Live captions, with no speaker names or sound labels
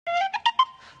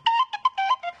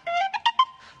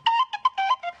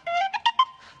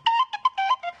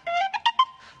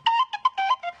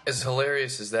As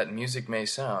hilarious as that music may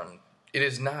sound, it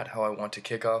is not how I want to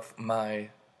kick off my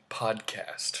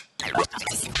podcast.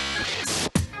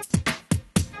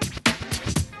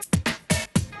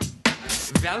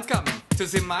 Welcome to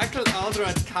the Michael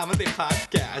Aldred Comedy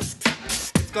Podcast.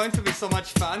 It's going to be so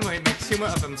much fun where he makes humor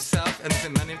of himself and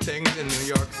the many things in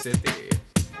New York City.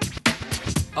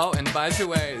 Oh, and by the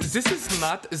way, this is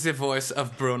not the voice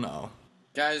of Bruno.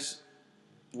 Guys,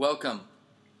 welcome.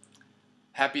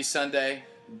 Happy Sunday.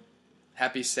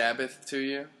 Happy Sabbath to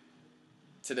you.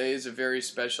 Today is a very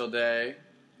special day.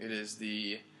 It is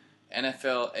the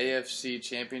NFL AFC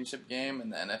Championship game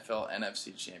and the NFL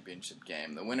NFC Championship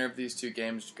game. The winner of these two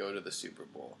games go to the Super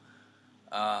Bowl.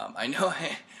 I know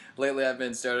lately I've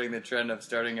been starting the trend of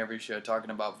starting every show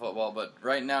talking about football, but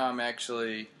right now I'm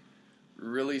actually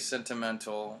really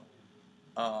sentimental.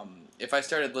 If I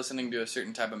started listening to a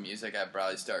certain type of music, I'd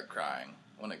probably start crying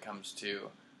when it comes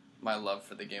to my love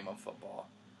for the game of football.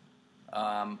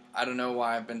 I don't know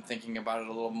why I've been thinking about it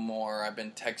a little more. I've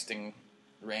been texting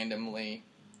randomly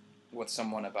with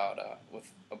someone about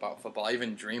football. I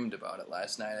even dreamed about it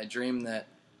last night. I dreamed that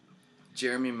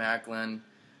Jeremy Macklin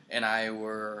and I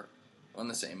were on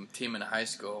the same team in high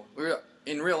school.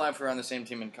 In real life, we were on the same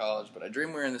team in college, but I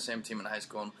dreamed we were in the same team in high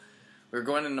school. And we were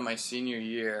going into my senior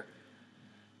year,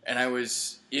 and I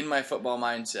was in my football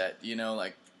mindset,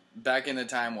 like back in the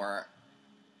time where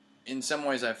in some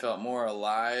ways I felt more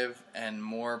alive and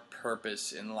more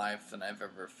purpose in life than I've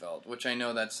ever felt, which I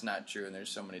know that's not true, and there's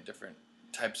so many different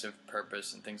types of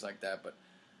purpose and things like that, but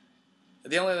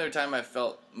the only other time I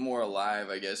felt more alive,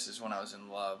 I guess, is when I was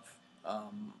in love.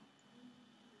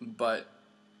 But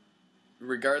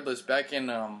regardless, back in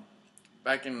those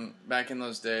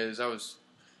days,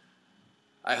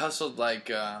 I hustled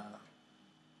like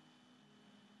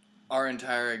our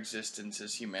entire existence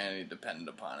as humanity depended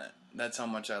upon it. That's how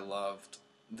much I loved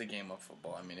the game of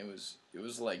football. I mean, it was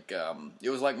like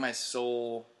my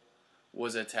soul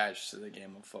was attached to the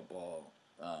game of football.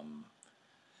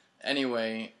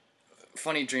 Anyway,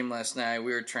 funny dream last night.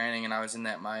 We were training, and I was in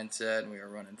that mindset. And we were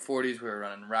running 40s. We were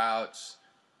running routes.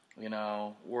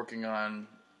 Working on,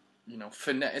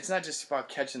 finesse. It's not just about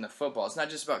catching the football. It's not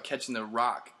just about catching the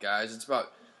rock, guys. It's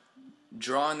about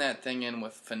drawing that thing in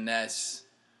with finesse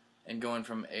and going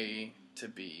from A to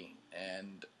B.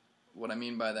 And what I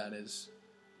mean by that is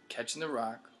catching the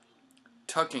rock,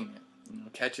 tucking it,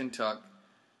 catch and tuck,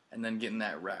 and then getting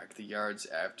that rack, the yards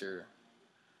after,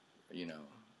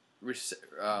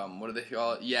 what do they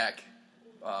call it? Yak,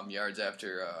 yards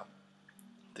after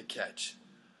the catch.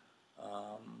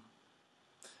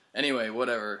 Anyway,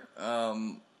 whatever.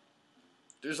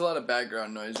 There's a lot of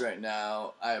background noise right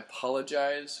now. I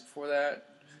apologize for that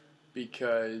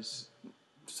because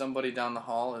somebody down the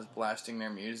hall is blasting their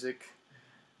music,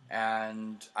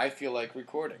 and I feel like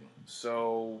recording.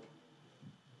 So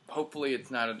hopefully it's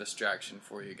not a distraction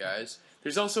for you guys.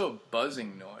 There's also a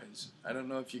buzzing noise. I don't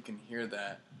know if you can hear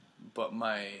that, but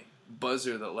my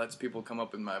buzzer that lets people come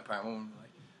up in my apartment,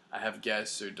 like I have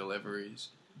guests or deliveries,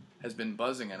 has been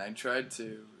buzzing, and I tried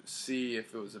to see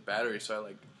if it was a battery, so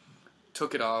I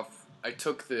took it off. I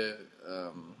took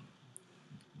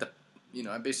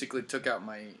I basically took out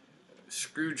my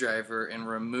screwdriver and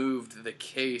removed the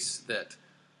case that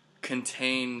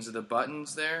contains the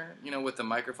buttons there, with the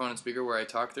microphone and speaker where I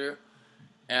talk through,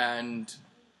 and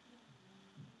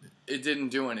it didn't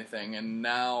do anything. And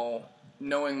now,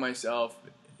 knowing myself,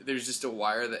 there's just a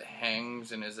wire that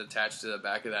hangs and is attached to the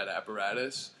back of that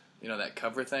apparatus, that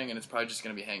cover thing, and it's probably just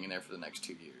going to be hanging there for the next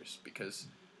 2 years, because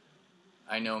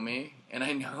I know me, and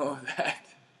I know that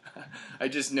I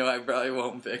just know I probably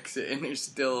won't fix it, and there's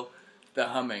still the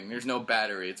humming. There's no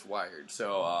battery, it's wired,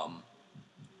 so,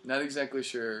 not exactly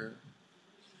sure.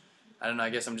 I don't know,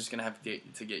 I guess I'm just going to have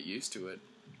to get used to it.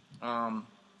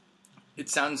 It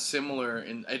sounds similar,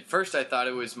 at first I thought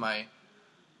it was my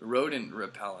rodent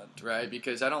repellent, right,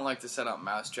 because I don't like to set up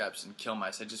mouse traps and kill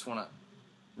mice. I just want to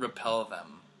repel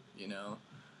them.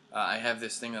 I have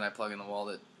this thing that I plug in the wall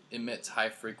that emits high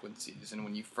frequencies, and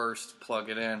when you first plug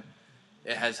it in,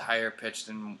 it has higher pitched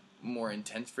and more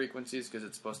intense frequencies because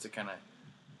it's supposed to kind of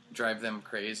drive them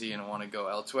crazy and want to go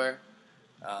elsewhere.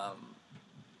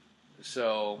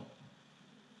 So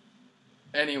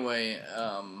anyway,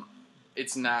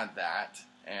 it's not that,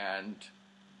 and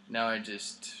now I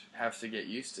just have to get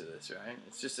used to this, right?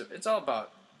 It's all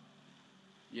about,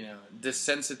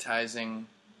 desensitizing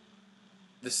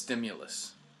the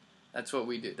stimulus. That's what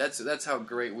we do. That's how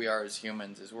great we are as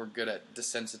humans, is we're good at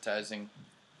desensitizing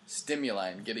stimuli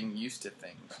and getting used to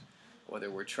things. Whether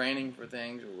we're training for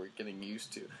things or we're getting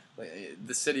used to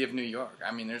the city of New York.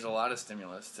 I mean, there's a lot of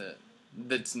stimulus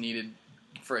that's needed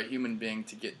for a human being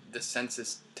to get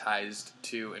desensitized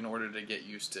to in order to get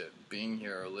used to being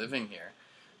here or living here.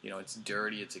 It's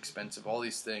dirty, it's expensive, all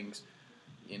these things.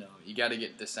 You got to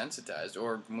get desensitized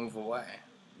or move away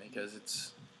because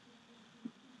it's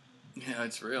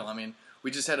real. I mean,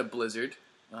 we just had a blizzard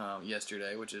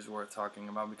yesterday, which is worth talking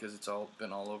about because it's all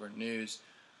been all over news.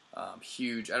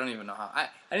 Huge. I don't even know how. I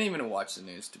didn't even watch the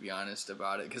news, to be honest,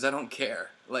 about it because I don't care.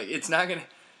 Like, it's not gonna.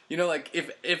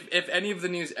 If any of the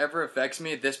news ever affects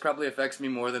me, this probably affects me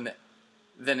more than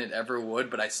it ever would.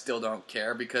 But I still don't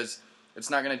care because it's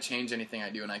not gonna change anything I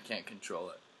do, and I can't control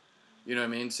it. You know what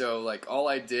I mean? So, like, all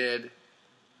I did,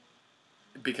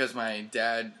 because my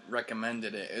dad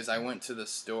recommended it, is I went to the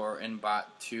store and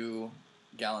bought 2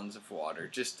 gallons of water,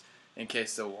 just in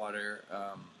case the water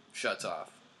shuts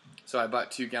off. So I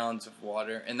bought 2 gallons of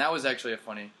water, and that was actually a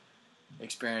funny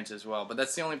experience as well. But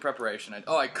that's the only preparation.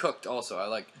 I cooked also.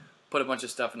 I, put a bunch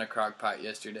of stuff in a crock pot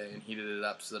yesterday and heated it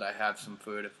up so that I have some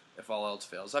food if all else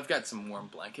fails. I've got some warm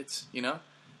blankets, If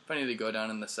I need to go down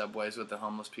in the subways with the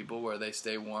homeless people where they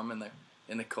stay warm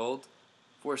in the cold,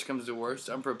 if worst comes to worst,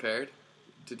 I'm prepared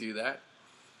to do that.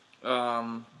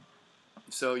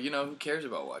 So, who cares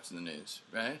about watching the news,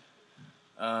 right?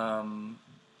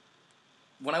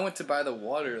 When I went to buy the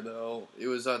water, though, it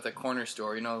was at the corner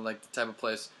store, the type of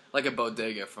place, like a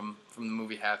bodega from the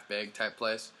movie Half Baked type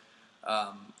place,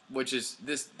 which is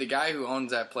the guy who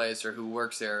owns that place or who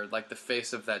works there, like the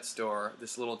face of that store,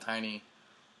 this little tiny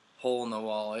hole in the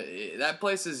wall. That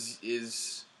place is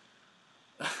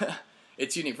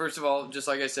it's unique. First of all, just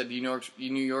like I said,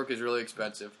 New York is really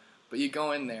expensive, but you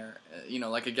go in there,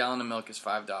 like a gallon of milk is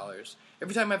 $5.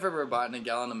 Every time I've ever bought a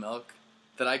gallon of milk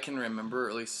that I can remember,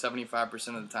 at least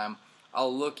 75% of the time,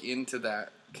 I'll look into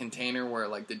that container where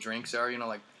the drinks are,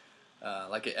 like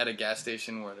at a gas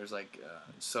station where there's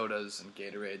sodas and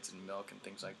Gatorades and milk and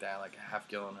things like that, like a half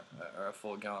gallon or a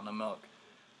full gallon of milk.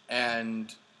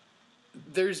 And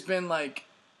there's been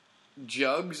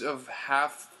jugs of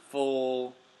half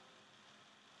full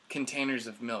containers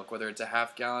of milk, whether it's a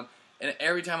half gallon. And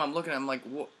every time I'm looking, I'm like,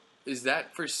 what, is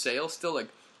that for sale still?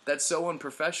 That's so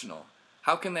unprofessional.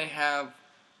 How can they have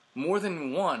more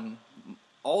than one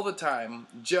all the time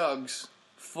jugs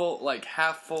full,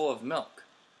 half full of milk?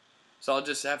 So I'll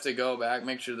just have to go back,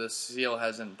 make sure the seal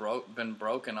hasn't been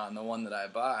broken on the one that I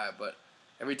buy. But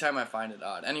every time I find it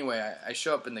odd. Anyway, I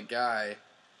show up and the guy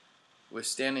was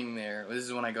standing there. This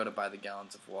is when I go to buy the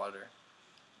gallons of water.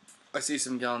 I see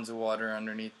some gallons of water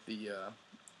underneath the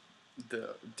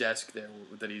desk there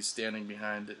that he's standing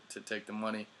behind to take the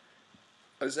money.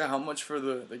 I said, how much for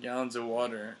the gallons of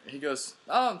water? He goes,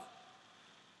 oh,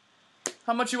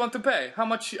 how much you want to pay? How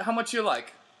much you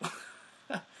like?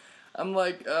 I'm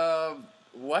like,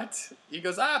 what? He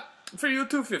goes, for you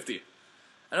 $2.50.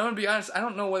 And I'm going to be honest, I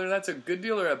don't know whether that's a good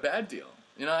deal or a bad deal.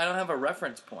 I don't have a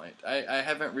reference point. I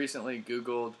haven't recently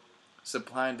Googled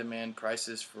supply and demand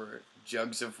prices for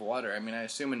jugs of water. I mean, I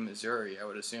assume in Missouri, I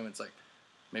would assume it's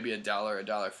maybe $1,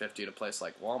 $1.50 at a place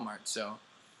like Walmart. So,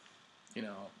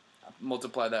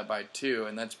 multiply that by 2,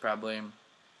 and that's probably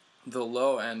the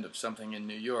low end of something in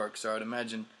New York. So I would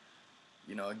imagine,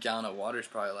 a gallon of water is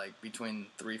probably between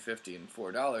 $3.50 and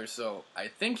 $4. So I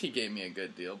think he gave me a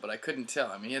good deal, but I couldn't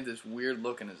tell. I mean, he had this weird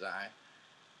look in his eye.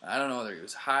 I don't know whether he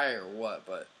was high or what,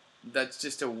 but that's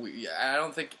just I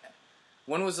don't think.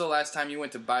 When was the last time you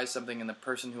went to buy something and the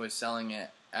person who was selling it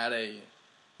at a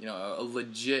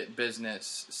legit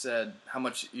business said how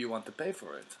much you want to pay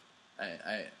for it?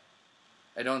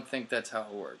 I don't think that's how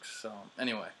it works. So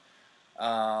anyway,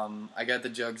 I got the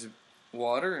jugs of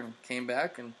water and came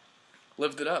back and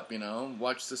lived it up.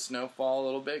 Watched the snow fall a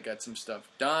little bit, got some stuff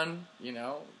done.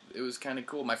 It was kind of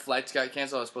cool. My flights got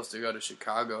canceled. I was supposed to go to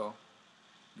Chicago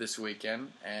this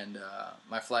weekend, and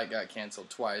my flight got canceled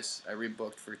twice. I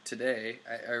rebooked for today.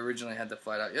 I originally had the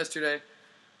flight out yesterday,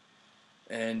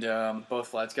 and both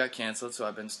flights got canceled, so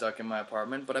I've been stuck in my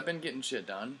apartment, but I've been getting shit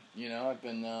done.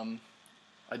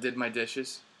 I did my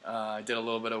dishes. I did a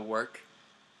little bit of work,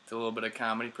 did a little bit of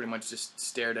comedy, pretty much just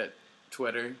stared at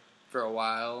Twitter for a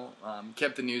while,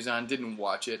 kept the news on, didn't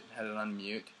watch it, had it on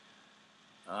mute,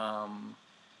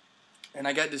 and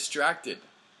I got distracted.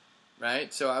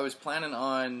 Right? So I was planning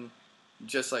on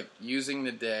just using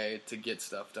the day to get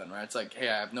stuff done, right? It's hey,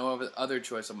 I have no other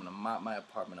choice. I'm going to mop my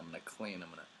apartment. I'm going to clean. I'm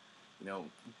going to,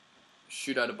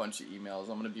 shoot out a bunch of emails.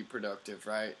 I'm going to be productive,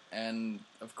 right? And,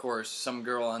 of course, some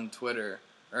girl on Twitter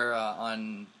or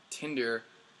on Tinder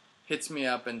hits me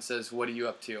up and says, what are you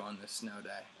up to on this snow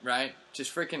day, right?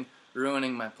 Just freaking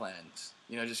ruining my plans.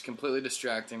 Just completely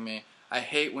distracting me. I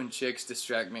hate when chicks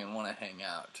distract me and want to hang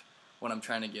out when I'm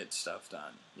trying to get stuff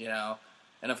done,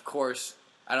 And of course,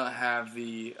 I don't have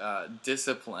the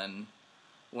discipline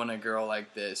when a girl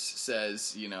like this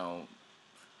says, you know,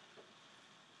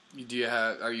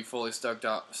 are you fully stocked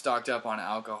up on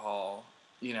alcohol,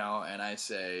 you know, and I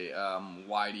say,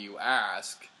 why do you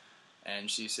ask? And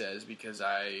she says, because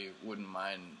I wouldn't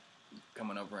mind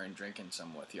coming over and drinking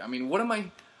some with you. I mean,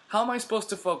 how am I supposed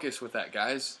to focus with that,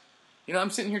 guys? You know,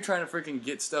 I'm sitting here trying to freaking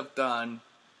get stuff done,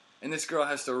 and this girl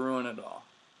has to ruin it all,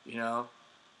 you know?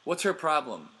 What's her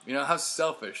problem? You know, how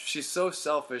selfish. She's so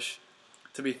selfish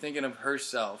to be thinking of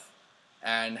herself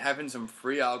and having some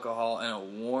free alcohol in a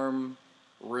warm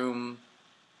room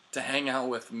to hang out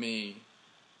with me,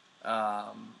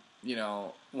 you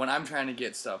know, when I'm trying to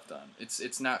get stuff done.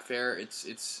 It's not fair.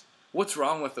 It's what's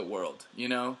wrong with the world, you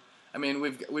know? I mean,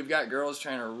 we've got girls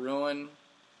trying to ruin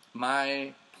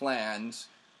my plans,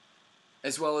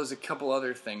 as well as a couple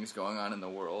other things going on in the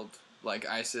world, like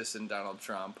ISIS and Donald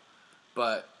Trump.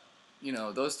 But, you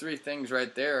know, those three things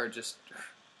right there are just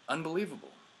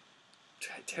unbelievable.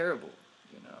 Terrible,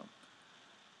 you know.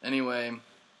 Anyway,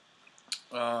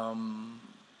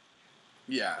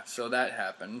 yeah, so that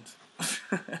happened.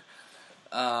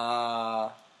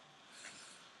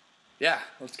 Yeah,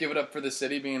 let's give it up for the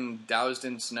city being doused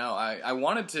in snow. I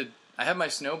have my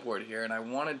snowboard here, and I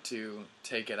wanted to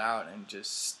take it out and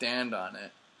just stand on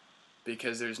it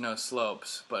because there's no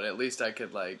slopes, but at least I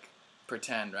could, like,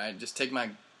 pretend, right? Just take my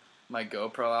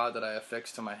GoPro out that I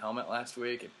affixed to my helmet last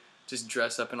week, and just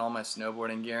dress up in all my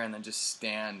snowboarding gear, and then just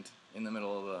stand in the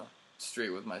middle of the street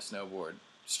with my snowboard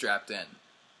strapped in,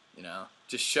 you know?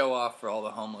 Just show off for all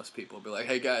the homeless people. Be like,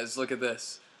 hey guys, look at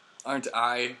this. Aren't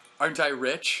I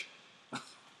rich?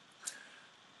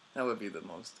 That would be the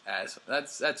most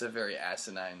that's a very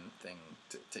asinine thing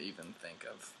to even think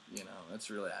of, you know. That's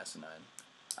really asinine.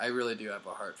 I really do have a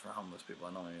heart for homeless people.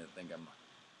 I don't even think I'm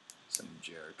some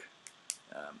jerk.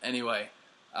 Anyway,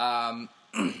 but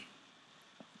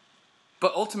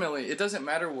ultimately, it doesn't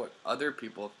matter what other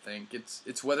people think.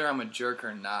 It's whether I'm a jerk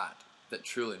or not that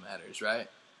truly matters, right?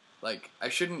 Like, I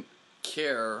shouldn't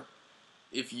care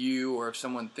if you or if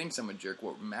someone thinks I'm a jerk.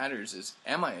 What matters is,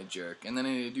 am I a jerk? And then I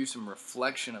need to do some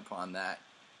reflection upon that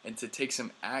and to take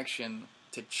some action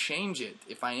to change it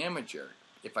if I am a jerk,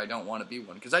 if I don't want to be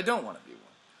one, because I don't want to be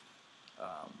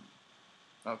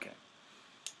one. Okay.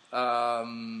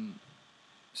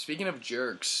 Speaking of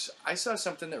jerks, I saw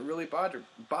something that really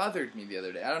bothered me the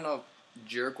other day. I don't know if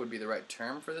jerk would be the right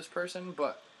term for this person,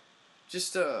 but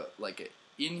just like an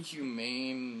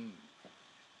inhumane,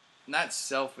 not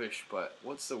selfish, but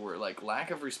what's the word? Like, lack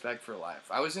of respect for life.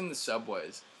 I was in the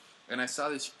subways, and I saw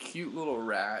this cute little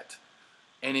rat,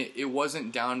 and it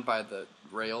wasn't down by the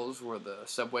rails where the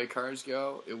subway cars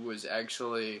go. It was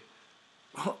actually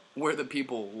where the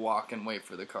people walk and wait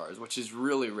for the cars, which is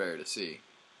really rare to see.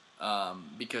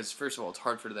 Because, first of all, it's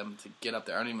hard for them to get up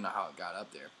there. I don't even know how it got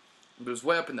up there. But it was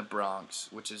way up in the Bronx,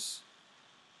 which is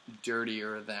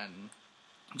dirtier than,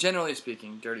 generally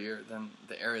speaking, dirtier than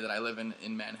the area that I live in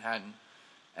Manhattan.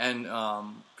 And,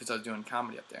 because I was doing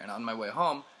comedy up there. And on my way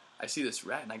home, I see this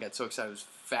rat, and I got so excited. It was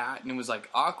fat, and it was, like,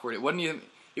 awkward.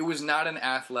 It was not an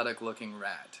athletic-looking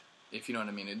rat, if you know what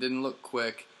I mean. It didn't look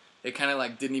quick. It kind of,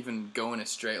 like, didn't even go in a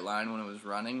straight line when it was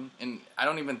running. And I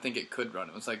don't even think it could run.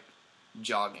 It was, like,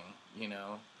 jogging, you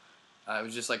know. It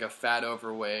was just, like, a fat,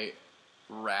 overweight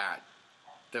rat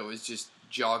that was just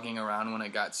jogging around when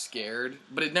it got scared.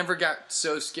 But it never got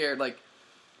so scared. Like,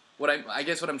 I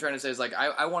guess what I'm trying to say is, like,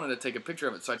 I wanted to take a picture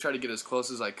of it, so I tried to get as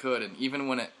close as I could. And even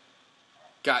when it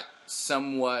got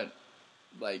somewhat,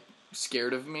 like,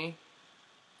 scared of me,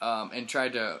 and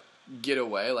tried to get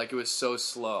away, like, it was so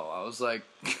slow. I was like,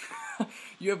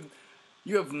 you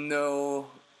have no,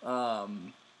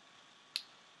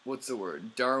 what's the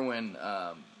word? Darwin,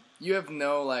 you have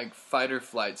no, like, fight or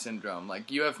flight syndrome.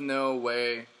 Like, you have no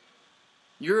way,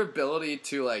 your ability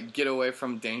to, like, get away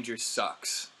from danger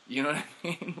sucks. You know what I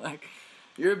mean? Like,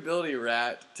 your ability,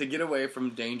 rat, to get away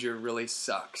from danger really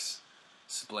sucks,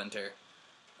 Splinter.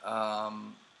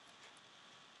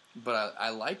 But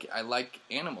I like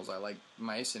animals. I like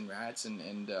mice and rats,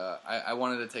 and I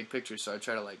wanted to take pictures, so I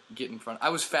tried to, like, get in front. I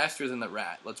was faster than the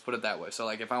rat, let's put it that way. So,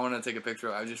 like, if I wanted to take a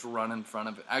picture, I would just run in front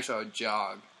of it. Actually, I would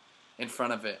jog in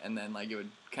front of it, and then, like, it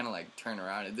would kind of, like, turn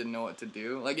around. It didn't know what to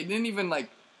do. Like, it didn't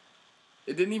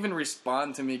even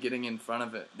respond to me getting in front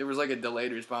of it. There was, like, a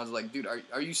delayed response, like, dude,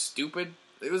 are you stupid?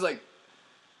 It was, like,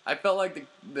 I felt like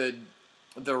the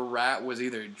rat was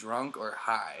either drunk or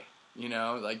high, you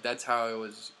know? Like, that's how it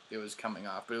was coming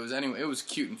off. But it was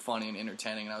cute and funny and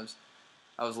entertaining, and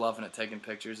I was loving it, taking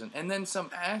pictures. And then some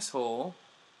asshole,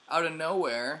 out of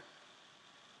nowhere,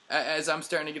 as I'm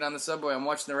starting to get on the subway, I'm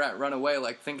watching the rat run away,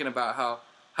 like, thinking about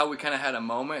how how we kind of had a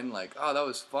moment and like, oh, that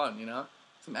was fun, you know?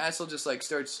 Some asshole just like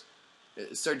starts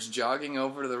jogging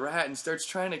over to the rat and starts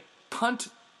trying to punt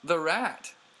the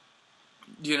rat,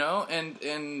 you know?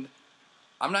 And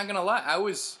I'm not gonna lie, I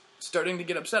was starting to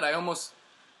get upset.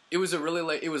 It was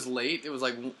late. It was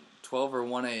like 12 or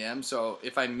 1 a.m. So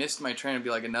if I missed my train, it'd be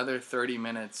like another 30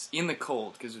 minutes in the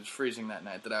cold because it was freezing that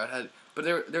night that I would have. But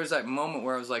there was that moment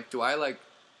where I was like, do I like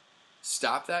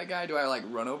stop that guy? Do I like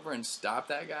run over and stop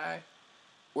that guy?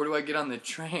 Or do I get on the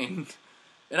train?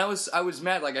 And I was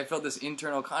mad. Like I felt this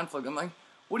internal conflict. I'm like,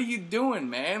 what are you doing,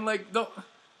 man? Like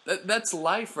that's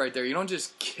life right there. You don't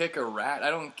just kick a rat. I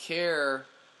don't care,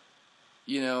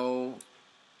 you know,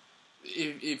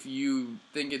 if you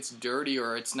think it's dirty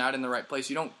or it's not in the right place.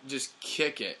 You don't just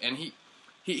kick it. And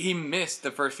he missed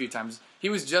the first few times. He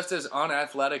was just as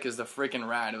unathletic as the freaking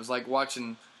rat. It was like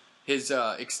watching his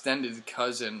extended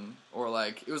cousin, or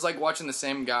like it was like watching the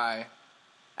same guy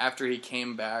after he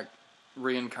came back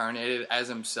reincarnated as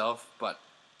himself, but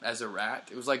as a rat.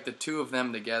 It was like the two of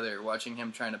them together, watching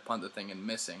him trying to punt the thing and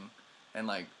missing, and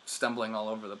like stumbling all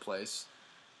over the place.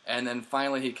 And then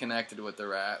finally he connected with the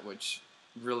rat, which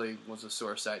really was a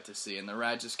sore sight to see. And the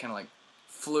rat just kind of like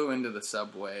flew into the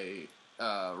subway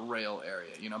rail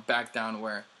area, you know, back down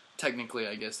where technically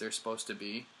I guess they're supposed to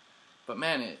be. But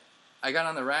man, I got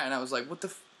on the rat and I was like, what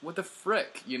the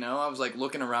frick, you know? I was like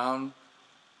looking around,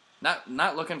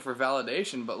 not looking for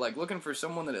validation, but like looking for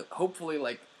someone that hopefully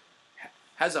like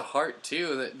has a heart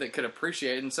too that could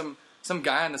appreciate it. And some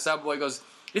guy on the subway goes,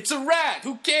 "It's a rat.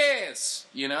 Who cares?"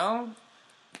 You know?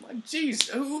 I'm like, jeez,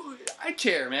 I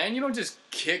care, man. You don't just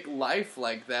kick life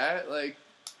like that. Like,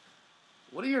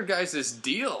 what are your guys'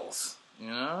 deals?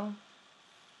 You know?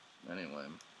 Anyway.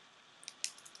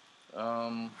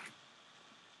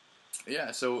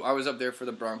 Yeah, so I was up there for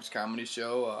the Bronx Comedy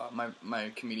Show. My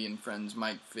comedian friends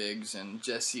Mike Figs and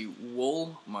Jesse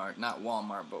Walmart, not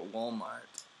Walmart, but Walmart.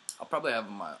 I'll probably have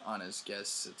them on as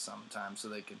guests at some time, so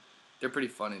they're pretty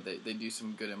funny. They do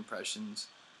some good impressions,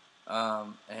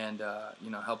 and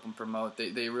you know, help them promote.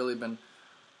 They really been,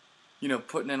 you know,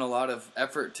 putting in a lot of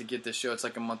effort to get this show. It's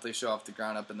like a monthly show off the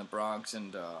ground up in the Bronx,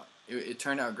 and it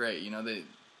turned out great. You know, they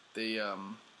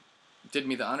did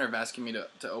me the honor of asking me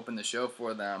to open the show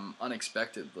for them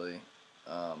unexpectedly,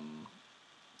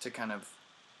 to kind of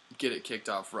get it kicked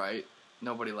off right.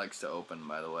 Nobody likes to open,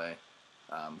 by the way,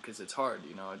 because it's hard,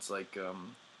 you know. It's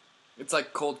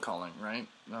like cold calling, right?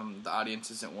 The audience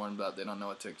isn't warmed up. They don't know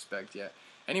what to expect yet.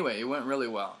 Anyway, it went really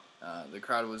well. The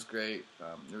crowd was great.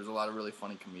 There was a lot of really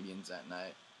funny comedians that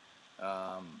night.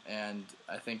 And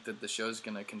I think that the show's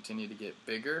going to continue to get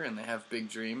bigger, and they have big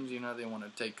dreams. You know, they want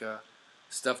to take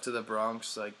stuff to the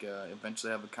Bronx, like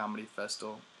eventually have a comedy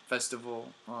festival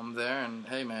there. And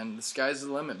hey, man, the sky's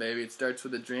the limit, baby. It starts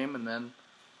with a dream, and then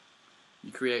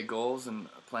you create goals and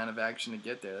a plan of action to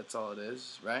get there. That's all it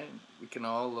is, right? We can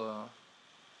all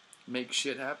make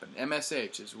shit happen.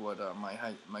 MSH is what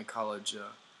my college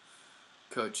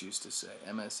coach used to say.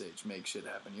 MSH, make shit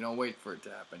happen. You don't wait for it to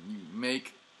happen. You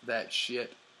make that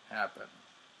shit happen,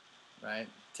 right?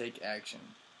 Take action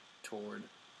toward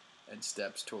and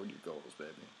steps toward your goals,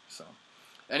 baby. So,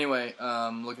 anyway,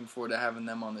 looking forward to having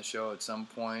them on the show at some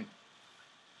point.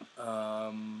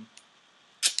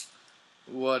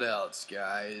 What else,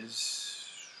 guys?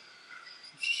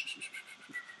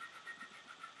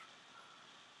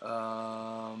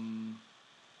 I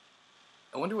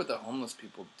wonder what the homeless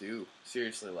people do.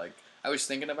 Seriously, like, I was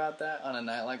thinking about that on a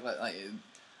night like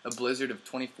a blizzard of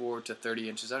 24 to 30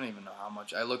 inches. I don't even know how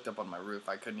much. I looked up on my roof.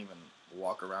 I couldn't even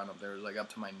walk around up there. It was like up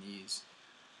to my knees.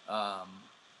 I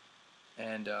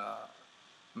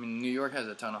mean, New York has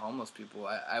a ton of homeless people.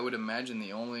 I would imagine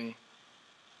the only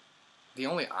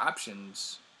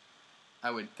options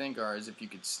I would think is if you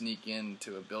could sneak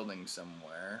into a building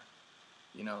somewhere,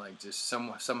 you know, like just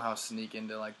somehow sneak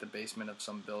into like the basement of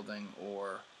some building,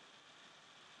 or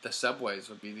the subways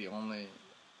would be the only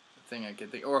thing I could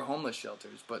think, or homeless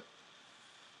shelters. But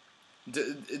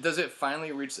does it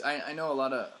finally reach? I know a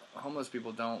lot of homeless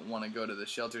people don't want to go to the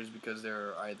shelters because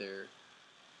they're either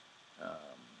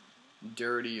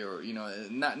dirty or, you know,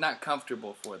 not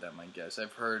comfortable for them, I guess.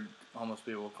 I've heard homeless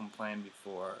people complain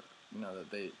before, you know,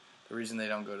 that the reason they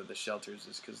don't go to the shelters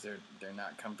is because they're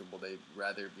not comfortable. They'd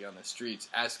rather be on the streets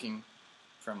asking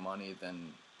for money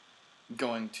than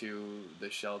going to the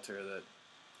shelter that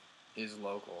is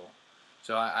local.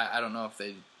 So I don't know if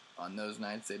they, on those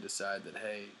nights, they decide that,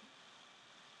 hey,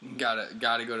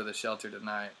 gotta go to the shelter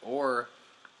tonight. Or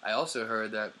I also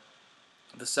heard that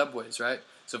the subways, right?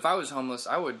 So if I was homeless,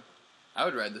 I would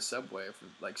ride the subway for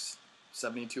like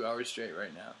 72 hours straight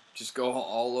right now. Just go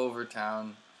all over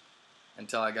town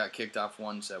until I got kicked off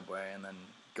one subway, and then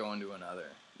going to another,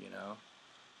 you know.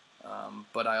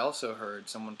 But I also heard,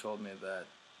 someone told me that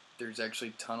there's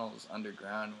actually tunnels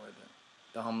underground where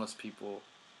the homeless people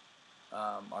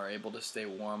are able to stay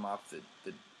warm off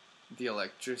the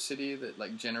electricity that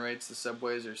like generates the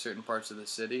subways or certain parts of the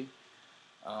city.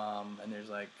 And there's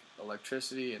like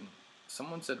electricity and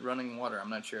someone said running water. I'm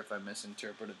not sure if I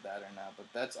misinterpreted that or not, but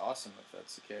that's awesome if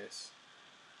that's the case.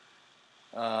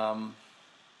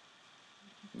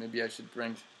 Maybe I should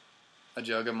bring a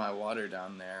jug of my water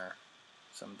down there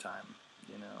sometime,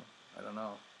 you know. I don't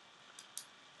know.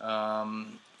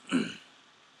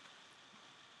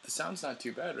 The sound's not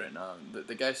too bad right now.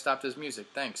 The guy stopped his music.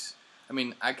 Thanks. I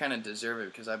mean, I kind of deserve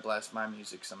it because I blast my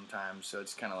music sometimes, so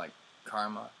it's kind of like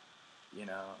karma, you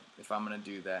know. If I'm going to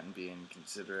do that and be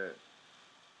inconsiderate,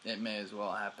 it may as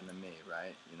well happen to me,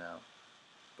 right? You know.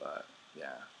 But,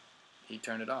 yeah. He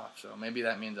turned it off, so maybe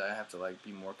that means I have to, like,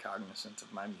 be more cognizant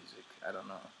of my music. I don't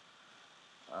know.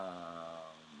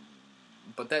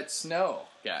 But that snow,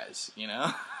 guys, you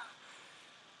know?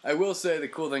 I will say the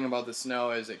cool thing about the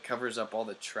snow is it covers up all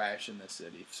the trash in the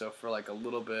city. So for like a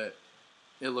little bit,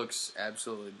 it looks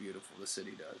absolutely beautiful. The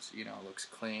city does, you know, it looks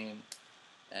clean,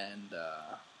 and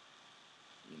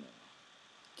you know,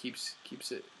 keeps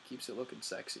it looking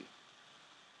sexy.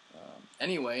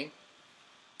 Anyway,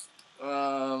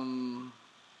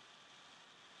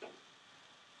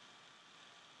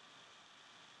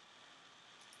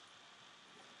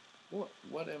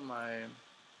 what am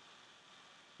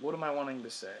I wanting to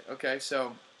say? Okay,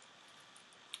 so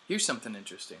here's something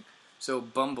interesting. So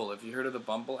Bumble, have you heard of the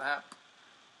Bumble app?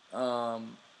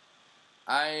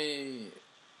 I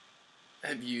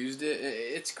have used it.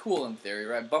 It's cool in theory,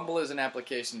 right? Bumble is an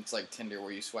application. It's like Tinder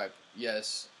where you swipe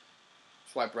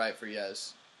right for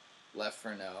yes, left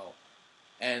for no.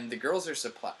 And the girls are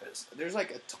surprised. There's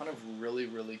like a ton of really,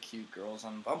 really cute girls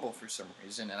on Bumble for some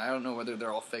reason. And I don't know whether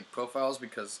they're all fake profiles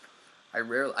because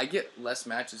I get less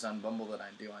matches on Bumble than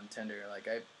I do on Tinder. Like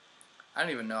I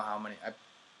don't even know how many.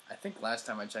 I think last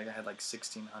time I checked I had like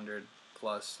 1,600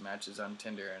 plus matches on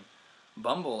Tinder, and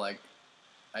Bumble, like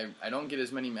I don't get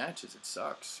as many matches. It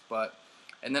sucks.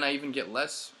 And then I even get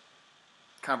less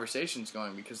conversations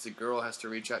going because the girl has to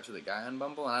reach out to the guy on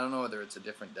Bumble, and I don't know whether it's a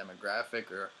different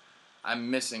demographic or I'm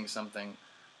missing something,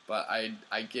 but I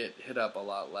get hit up a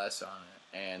lot less on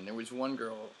it. And there was one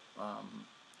girl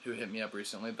who hit me up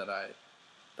recently that I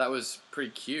thought was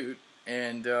pretty cute,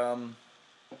 and I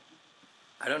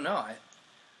don't know.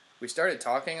 We started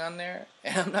talking on there,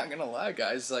 and I'm not gonna lie,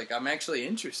 guys. Like I'm actually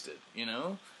interested, you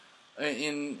know,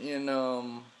 in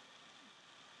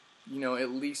you know, at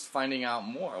least finding out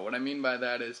more. What I mean by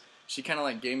that is she kind of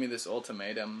like gave me this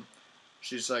ultimatum.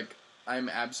 She's like, I'm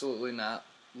absolutely not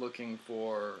looking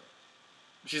for.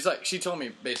 She's like, she told me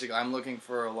basically, I'm looking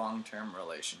for a long-term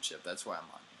relationship. That's why I'm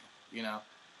on here, you know.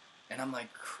 And I'm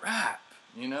like, crap,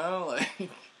 you know,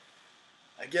 like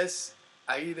I guess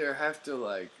I either have to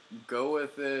like go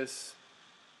with this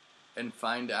and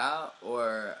find out,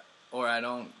 or I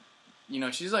don't. You know,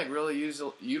 she's like really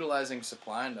utilizing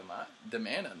supply and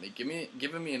demand on me,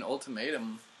 giving me an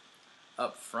ultimatum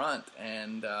up front,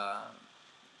 and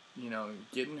you know,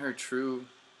 getting her true,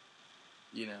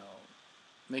 you know,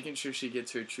 making sure she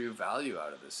gets her true value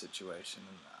out of this situation.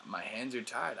 And my hands are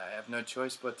tied. I have no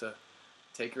choice but to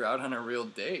take her out on a real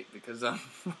date because I'm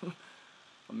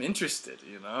interested,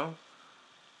 you know.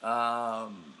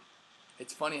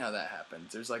 It's funny how that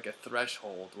happens. There's like a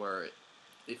threshold where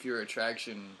if your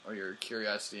attraction or your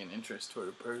curiosity and interest toward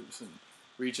a person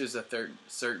reaches a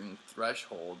certain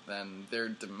threshold, then their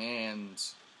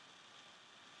demands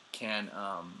can,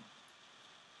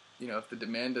 you know, if the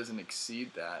demand doesn't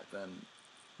exceed that, then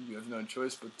you have no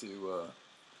choice but to,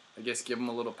 I guess, give them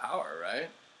a little power,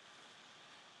 right?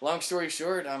 Long story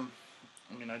short, I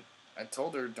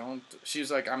told her don't. She's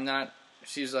like, I'm not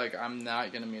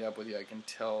gonna meet up with you. I can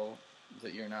tell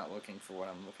that you're not looking for what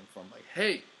I'm looking for. I'm like,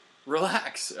 hey,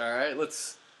 relax, all right.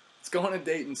 Let's go on a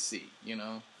date and see, you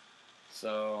know.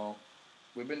 So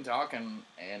we've been talking,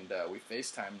 and we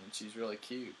FaceTimed, and she's really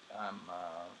cute. I'm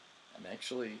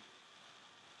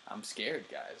scared,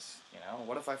 guys. You know,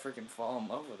 what if I freaking fall in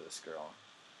love with this girl?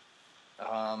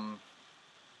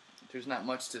 There's not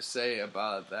much to say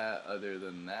about that other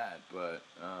than that, but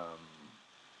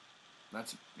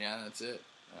that's it.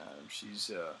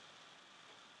 She's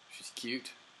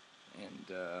cute, and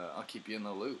I'll keep you in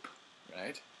the loop,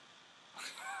 right?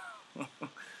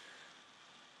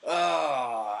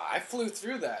 I flew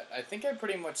through that. I think I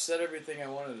pretty much said everything I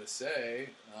wanted to say.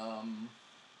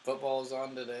 Football's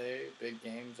on today, big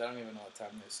games. I don't even know what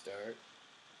time they start.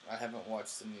 I haven't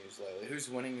watched the news lately. Who's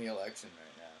winning the election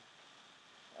right now?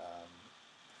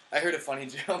 I heard a funny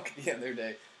joke the other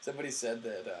day. Somebody said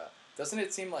that, doesn't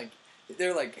it seem like,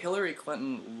 they're like, Hillary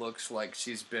Clinton looks like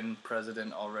she's been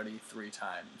president already 3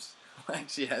 times. Like,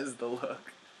 she has the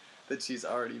look that she's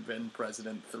already been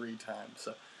president 3 times.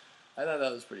 So, I thought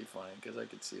that was pretty funny, because I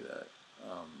could see that.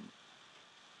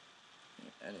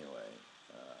 Anyway,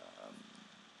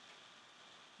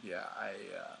 yeah,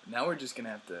 now I'm just gonna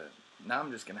have to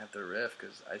riff,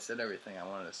 because I said everything I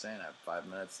wanted to say, and I have 5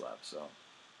 minutes left, so.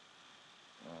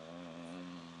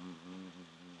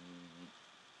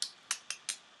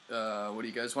 What do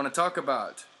you guys want to talk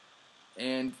about?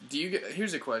 And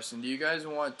here's a question. Do you guys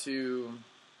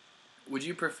would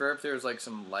you prefer if there was like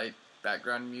some light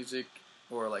background music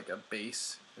or like a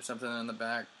bass or something in the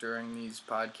back during these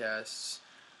podcasts?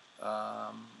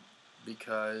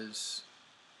 Because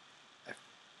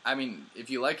I mean, if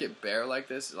you like it bare like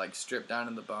this, like stripped down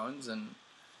in the bones, and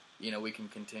we can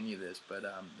continue this. But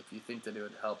if you think that it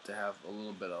would help to have a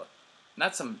little bit of,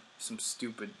 not some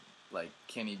stupid like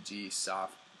Kenny G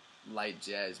soft light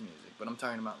jazz music, but I'm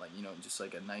talking about like just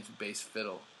like a nice bass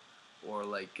fiddle, or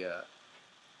like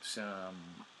some,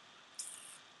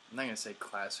 I'm not gonna say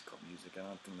classical music. I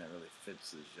don't think that really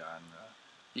fits the genre.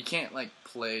 You can't like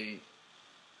play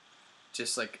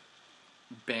just like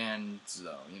bands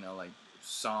though, like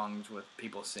songs with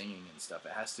people singing and stuff.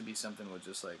 It has to be something with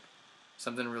just like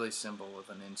something really simple with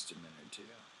an instrument or two.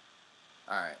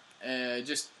 Alright,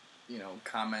 just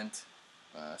comment,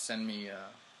 send me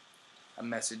a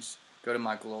message. Go to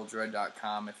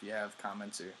michaeloldroyd.com if you have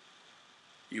comments or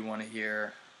you want to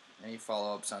hear any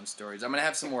follow-ups on stories. I'm going to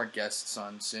have some more guests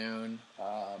on soon.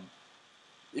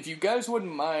 If you guys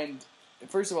wouldn't mind,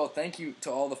 first of all, thank you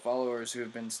to all the followers who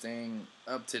have been staying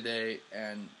up to date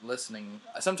and listening.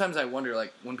 Sometimes I wonder,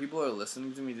 like, when people are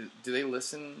listening to me, do they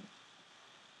listen,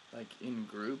 like, in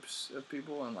groups of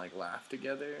people and, like, laugh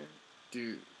together?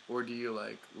 Or do you,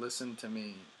 like, listen to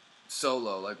me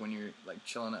solo, like, when you're, like,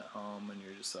 chilling at home and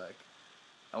you're just, like,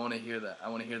 I want to hear that. I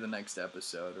want to hear the next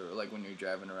episode. Or, like, when you're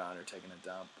driving around or taking a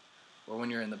dump. Or when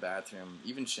you're in the bathroom.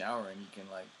 Even showering, you can,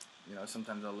 like,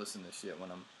 sometimes I'll listen to shit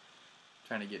when I'm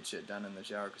trying to get shit done in the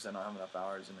shower because I don't have enough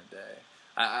hours in a day.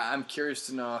 I'm curious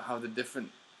to know how the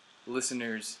different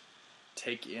listeners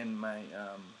take in my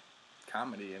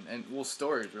comedy and well,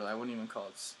 stories, really. I wouldn't even call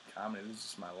it comedy. This is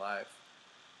just my life.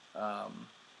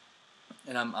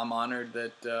 And I'm honored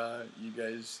that you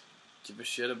guys give a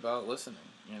shit about listening,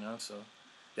 so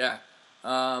yeah.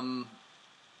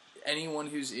 Anyone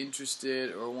who's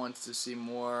interested or wants to see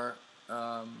more,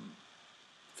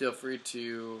 feel free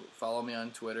to follow me on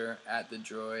Twitter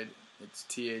 @thedroid. It's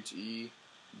TheDroyd,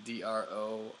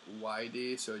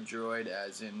 so droid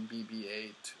as in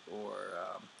BB-8 or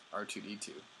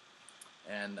R2D2.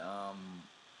 And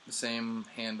the same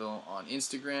handle on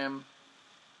Instagram.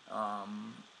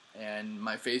 And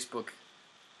my Facebook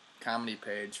comedy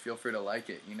page, feel free to like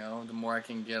it, the more I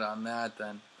can get on that,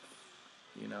 then,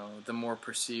 the more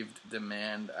perceived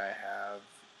demand I have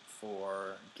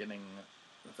for getting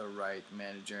the right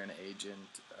manager and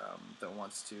agent that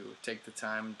wants to take the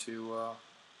time to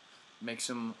make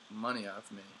some money off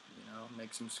me,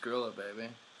 make some Skrilla, baby.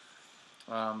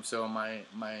 So my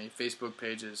Facebook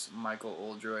page is Michael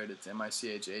Oldroyd. It's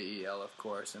Michael, of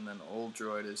course, and then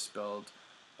Oldroyd is spelled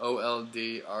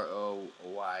Oldroyd.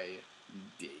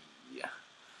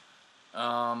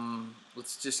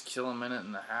 Let's just kill a minute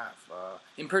and a half.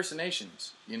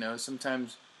 Impersonations,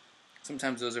 sometimes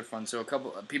those are fun. So a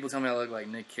couple people tell me I look like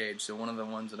Nick Cage. So one of the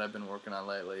ones that I've been working on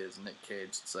lately is Nick Cage.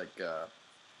 It's like,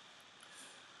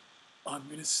 I'm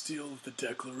gonna steal the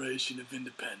Declaration of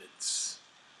Independence.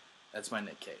 That's my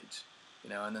Nick Cage,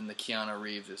 And then the Keanu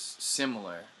Reeves is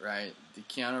similar, right? The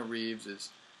Keanu Reeves is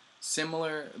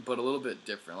similar, but a little bit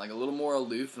different, like a little more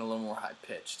aloof and a little more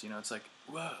high-pitched, It's like,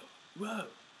 whoa,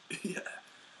 yeah.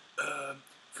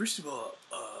 First of all,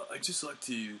 I'd just like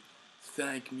to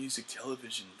thank Music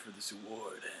Television for this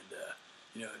award, and,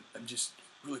 I'm just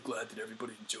really glad that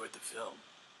everybody enjoyed the film.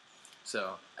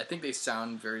 So, I think they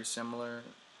sound very similar,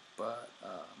 but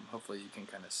hopefully you can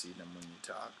kind of see them when you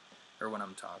talk, or when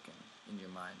I'm talking in your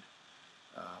mind.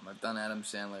 I've done Adam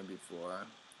Sandler before.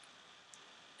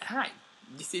 Hi.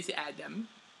 This is Adam.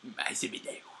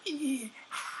 Yeah.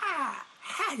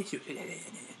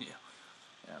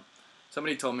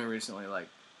 Somebody told me recently, like,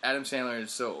 Adam Sandler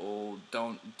is so old,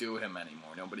 don't do him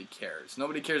anymore. Nobody cares.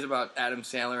 Nobody cares about Adam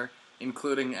Sandler,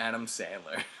 including Adam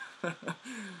Sandler.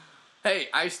 Hey,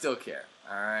 I still care,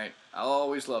 alright? I'll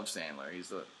always love Sandler.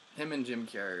 Him and Jim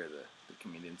Carrey are the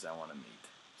comedians I want to meet.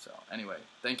 So, anyway,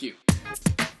 thank you.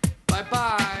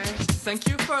 Bye-bye. Thank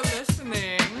you for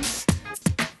listening.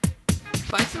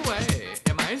 By the way,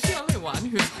 am I the only one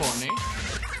who's horny?